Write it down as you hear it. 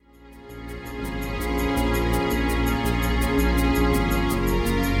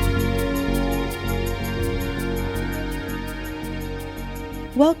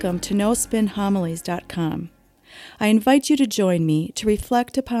Welcome to NoSpinHomilies.com. I invite you to join me to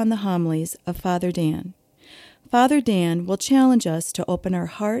reflect upon the homilies of Father Dan. Father Dan will challenge us to open our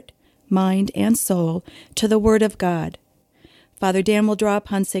heart, mind, and soul to the Word of God. Father Dan will draw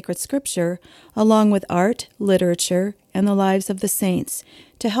upon sacred scripture along with art, literature, and the lives of the saints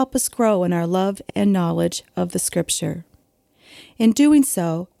to help us grow in our love and knowledge of the scripture. In doing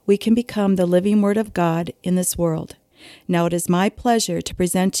so, we can become the living Word of God in this world. Now it is my pleasure to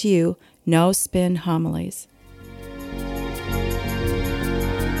present to you No Spin Homilies.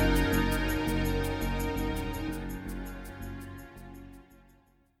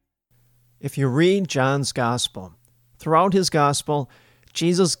 If you read John's Gospel, throughout his Gospel,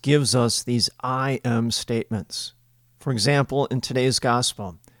 Jesus gives us these I am statements. For example, in today's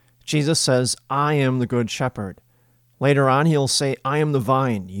Gospel, Jesus says, I am the good shepherd. Later on, he'll say, I am the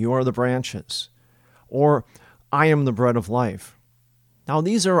vine, you are the branches. Or, I am the bread of life. Now,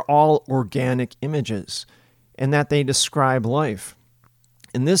 these are all organic images, in that they describe life.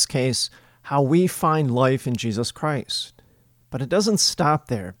 In this case, how we find life in Jesus Christ. But it doesn't stop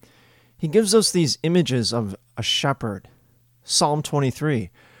there. He gives us these images of a shepherd. Psalm 23,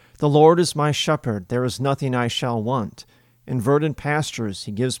 the Lord is my shepherd, there is nothing I shall want. In verdant pastures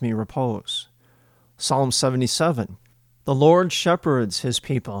he gives me repose. Psalm 77, the Lord shepherds his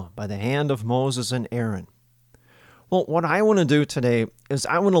people by the hand of Moses and Aaron. Well, what I want to do today is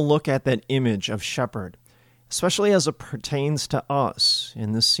I want to look at that image of shepherd, especially as it pertains to us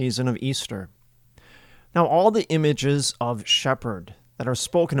in this season of Easter. Now, all the images of shepherd that are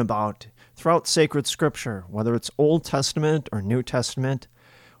spoken about throughout sacred scripture, whether it's Old Testament or New Testament,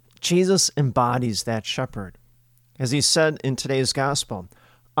 Jesus embodies that shepherd. As he said in today's gospel,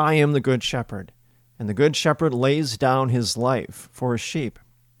 I am the good shepherd, and the good shepherd lays down his life for his sheep.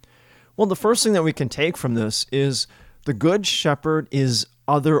 Well, the first thing that we can take from this is the good shepherd is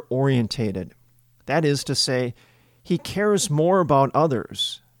other-orientated. That is to say, he cares more about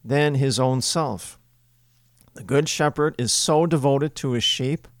others than his own self. The good shepherd is so devoted to his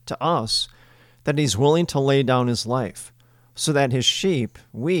sheep, to us, that he's willing to lay down his life so that his sheep,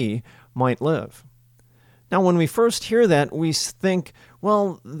 we, might live. Now, when we first hear that, we think,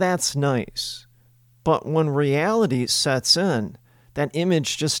 well, that's nice. But when reality sets in, that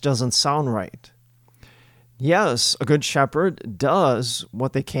image just doesn't sound right. Yes, a good shepherd does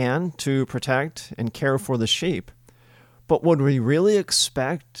what they can to protect and care for the sheep. But would we really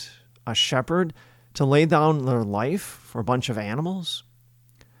expect a shepherd to lay down their life for a bunch of animals?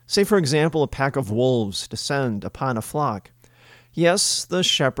 Say, for example, a pack of wolves descend upon a flock. Yes, the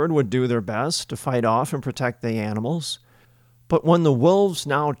shepherd would do their best to fight off and protect the animals. But when the wolves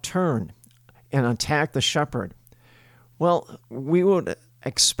now turn and attack the shepherd, well, we would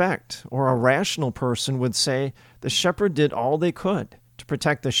expect, or a rational person would say, the shepherd did all they could to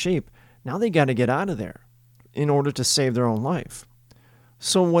protect the sheep. Now they got to get out of there in order to save their own life.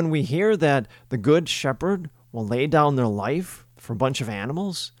 So when we hear that the good shepherd will lay down their life for a bunch of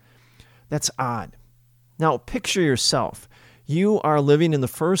animals, that's odd. Now picture yourself. You are living in the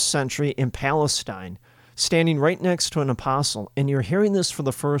first century in Palestine, standing right next to an apostle, and you're hearing this for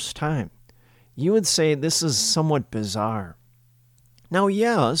the first time. You would say this is somewhat bizarre. Now,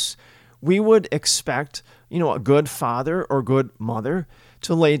 yes, we would expect, a good father or good mother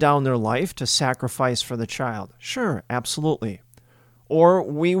to lay down their life to sacrifice for the child. Sure, absolutely. Or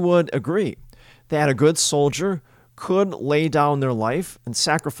we would agree that a good soldier could lay down their life and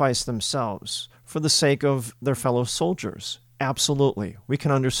sacrifice themselves for the sake of their fellow soldiers. Absolutely. We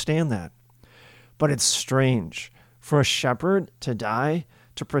can understand that. But it's strange for a shepherd to die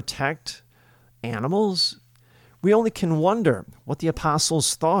to protect animals. We only can wonder what the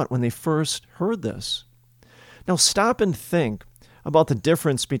apostles thought when they first heard this. Now stop and think about the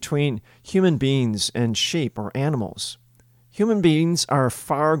difference between human beings and sheep or animals. Human beings are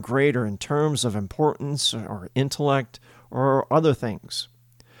far greater in terms of importance or intellect or other things.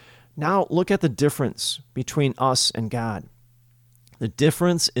 Now look at the difference between us and God. The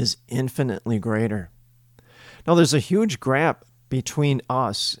difference is infinitely greater. Now there's a huge gap between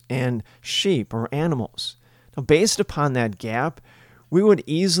us and sheep or animals. Now, based upon that gap, we would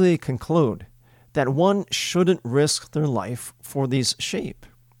easily conclude that one shouldn't risk their life for these sheep.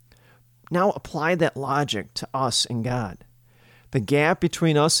 Now apply that logic to us and God. The gap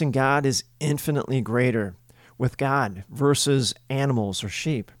between us and God is infinitely greater with God versus animals or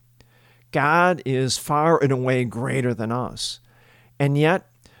sheep. God is far and away greater than us. And yet,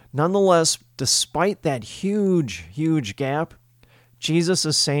 nonetheless, despite that huge gap, Jesus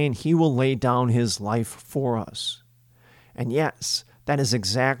is saying he will lay down his life for us. And yes, that is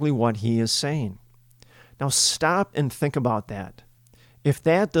exactly what he is saying. Now stop and think about that. If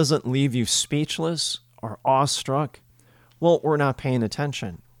that doesn't leave you speechless or awestruck, well, we're not paying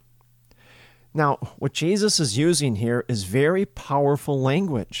attention. Now, what Jesus is using here is very powerful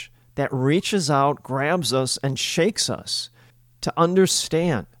language that reaches out, grabs us, and shakes us to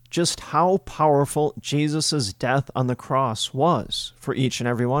understand just how powerful Jesus' death on the cross was for each and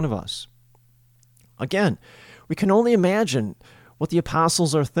every one of us. Again, we can only imagine what the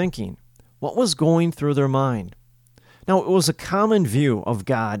apostles are thinking, what was going through their mind. Now, it was a common view of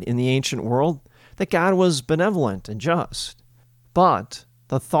God in the ancient world that God was benevolent and just. But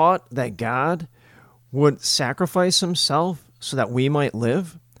the thought that God would sacrifice himself so that we might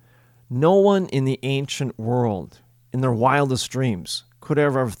live, no one in the ancient world, in their wildest dreams, could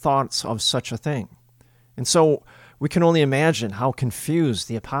ever have thought of such a thing. And so we can only imagine how confused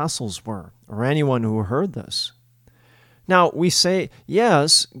the apostles were, or anyone who heard this. Now, we say,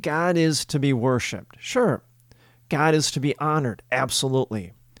 yes, God is to be worshipped. Sure, God is to be honored.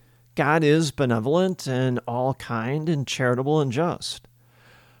 Absolutely. God is benevolent and all kind and charitable and just.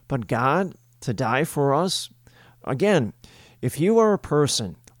 But God, to die for us, again, if you are a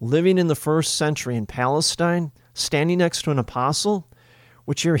person living in the first century in Palestine, standing next to an apostle,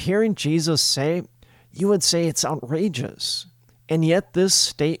 what you're hearing Jesus say, you would say it's outrageous. And yet this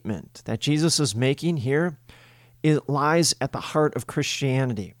statement that Jesus is making here, it lies at the heart of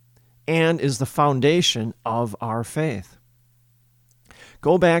Christianity and is the foundation of our faith.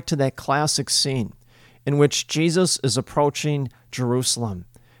 Go back to that classic scene in which Jesus is approaching Jerusalem.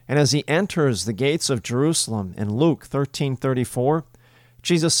 And as he enters the gates of Jerusalem in Luke 13:34,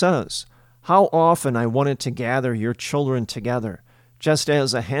 Jesus says, "How often I wanted to gather your children together, just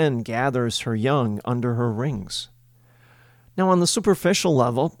as a hen gathers her young under her wings." Now, on the superficial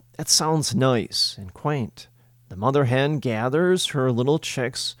level, that sounds nice and quaint. The mother hen gathers her little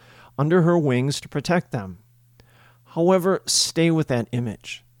chicks under her wings to protect them. However, stay with that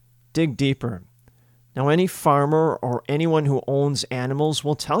image. Dig deeper. Now, any farmer or anyone who owns animals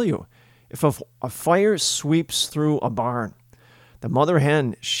will tell you, if a fire sweeps through a barn, the mother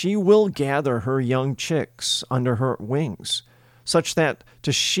hen, she will gather her young chicks under her wings, such that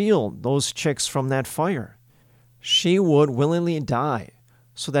to shield those chicks from that fire, she would willingly die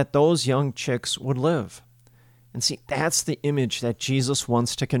so that those young chicks would live. And see, that's the image that Jesus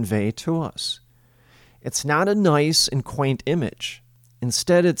wants to convey to us. It's not a nice and quaint image.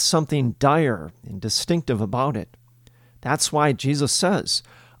 Instead, it's something dire and distinctive about it. That's why Jesus says,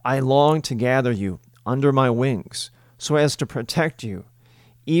 "I long to gather you under my wings so as to protect you,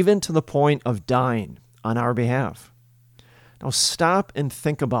 even to the point of dying on our behalf." Now stop and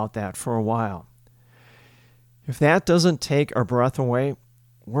think about that for a while. If that doesn't take our breath away,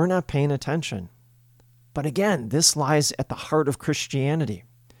 we're not paying attention. But again, this lies at the heart of Christianity.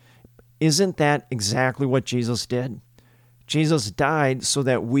 Isn't that exactly what Jesus did? Jesus died so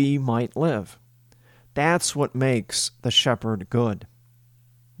that we might live. That's what makes the shepherd good.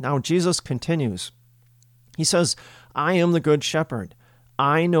 Now Jesus continues. He says, "I am the good shepherd.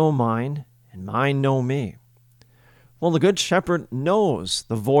 I know mine, and mine know me." Well, the good shepherd knows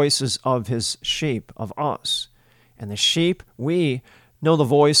the voices of his sheep, of us. And the sheep, we know the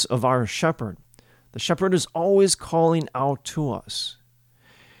voice of our shepherd. The shepherd is always calling out to us.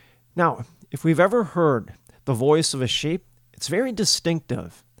 Now, if we've ever heard the voice of a sheep, it's very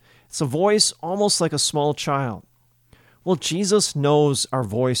distinctive. It's a voice almost like a small child. Well, Jesus knows our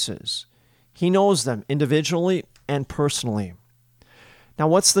voices. He knows them individually and personally. Now,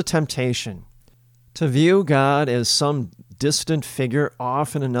 what's the temptation? To view God as some distant figure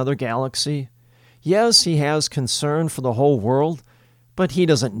off in another galaxy? Yes, he has concern for the whole world, but he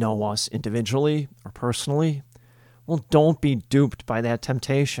doesn't know us individually or personally. Well, don't be duped by that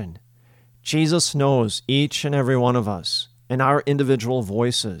temptation. Jesus knows each and every one of us and our individual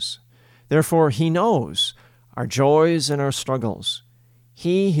voices. Therefore, he knows our joys and our struggles.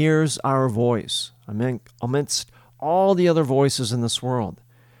 He hears our voice amidst all the other voices in this world.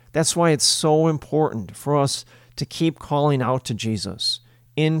 That's why it's so important for us to keep calling out to Jesus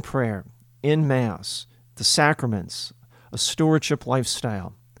in prayer, in Mass, the sacraments, a stewardship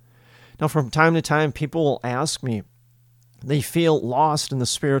lifestyle. Now, from time to time, people will ask me, they feel lost in the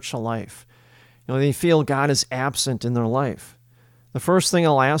spiritual life. They feel God is absent in their life. The first thing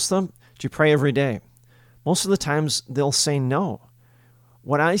I'll ask them, do you pray every day? Most of the times they'll say no.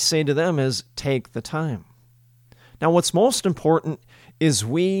 What I say to them is take the time. Now, what's most important is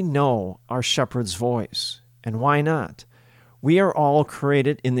we know our shepherd's voice. And why not? We are all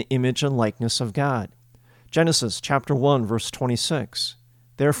created in the image and likeness of God. Genesis chapter 1, verse 26.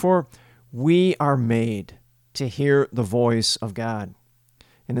 Therefore, we are made to hear the voice of God.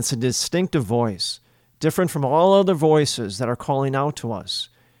 And it's a distinctive voice, different from all other voices that are calling out to us.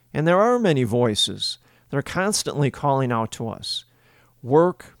 And there are many voices that are constantly calling out to us.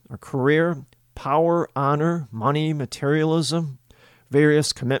 Work, our career, power, honor, money, materialism,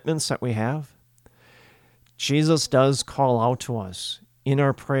 various commitments that we have. Jesus does call out to us in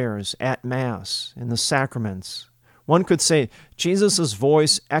our prayers, at Mass, in the sacraments. One could say Jesus'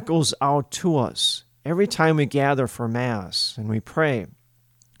 voice echoes out to us every time we gather for Mass and we pray,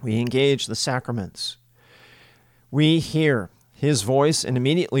 we engage the sacraments. We hear his voice and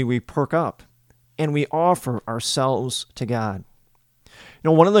immediately we perk up and we offer ourselves to God.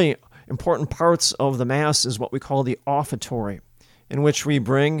 One of the important parts of the Mass is what we call the offertory, in which we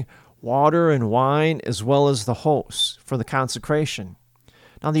bring water and wine as well as the hosts for the consecration.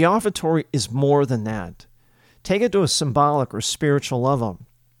 Now, the offertory is more than that. Take it to a symbolic or spiritual level.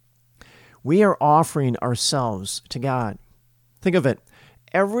 We are offering ourselves to God. Think of it.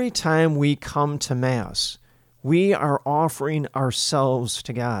 Every time we come to Mass, we are offering ourselves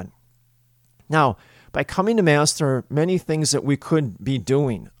to God. Now, by coming to Mass, there are many things that we could be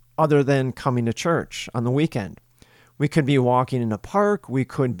doing other than coming to church on the weekend. We could be walking in a park. We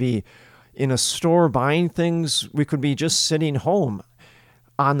could be in a store buying things. We could be just sitting home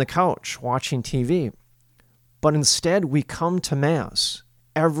on the couch watching TV. But instead, we come to Mass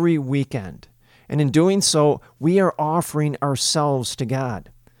every weekend. And in doing so, we are offering ourselves to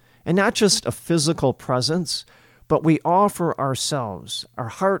God. And not just a physical presence, but we offer ourselves, our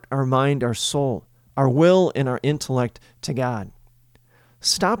heart, our mind, our soul, our will, and our intellect to God.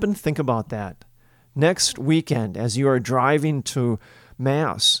 Stop and think about that. Next weekend, as you are driving to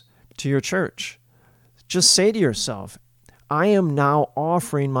Mass, to your church, just say to yourself, I am now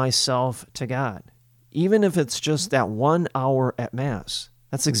offering myself to God. Even if it's just that 1 hour at Mass,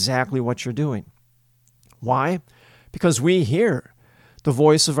 that's exactly what you're doing. Why? Because we hear the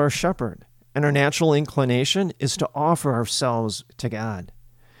voice of our shepherd, and our natural inclination is to offer ourselves to God.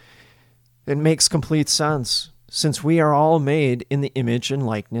 It makes complete sense, since we are all made in the image and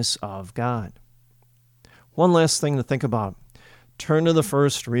likeness of God. One last thing to think about. Turn to the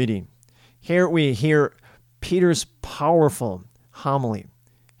first reading. Here we hear Peter's powerful homily.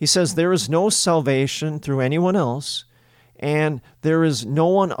 He says, there is no salvation through anyone else, and there is no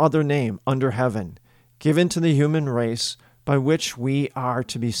one other name under heaven given to the human race by which we are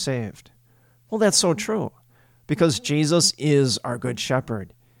to be saved. Well, that's so true, because Jesus is our good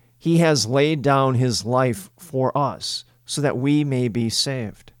shepherd. He has laid down his life for us so that we may be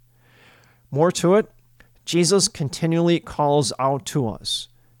saved. More to it, Jesus continually calls out to us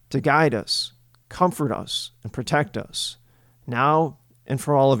to guide us, comfort us, and protect us, now and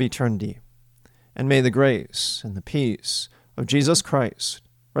for all of eternity. And may the grace and the peace of Jesus Christ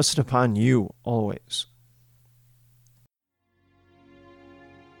rest upon you always.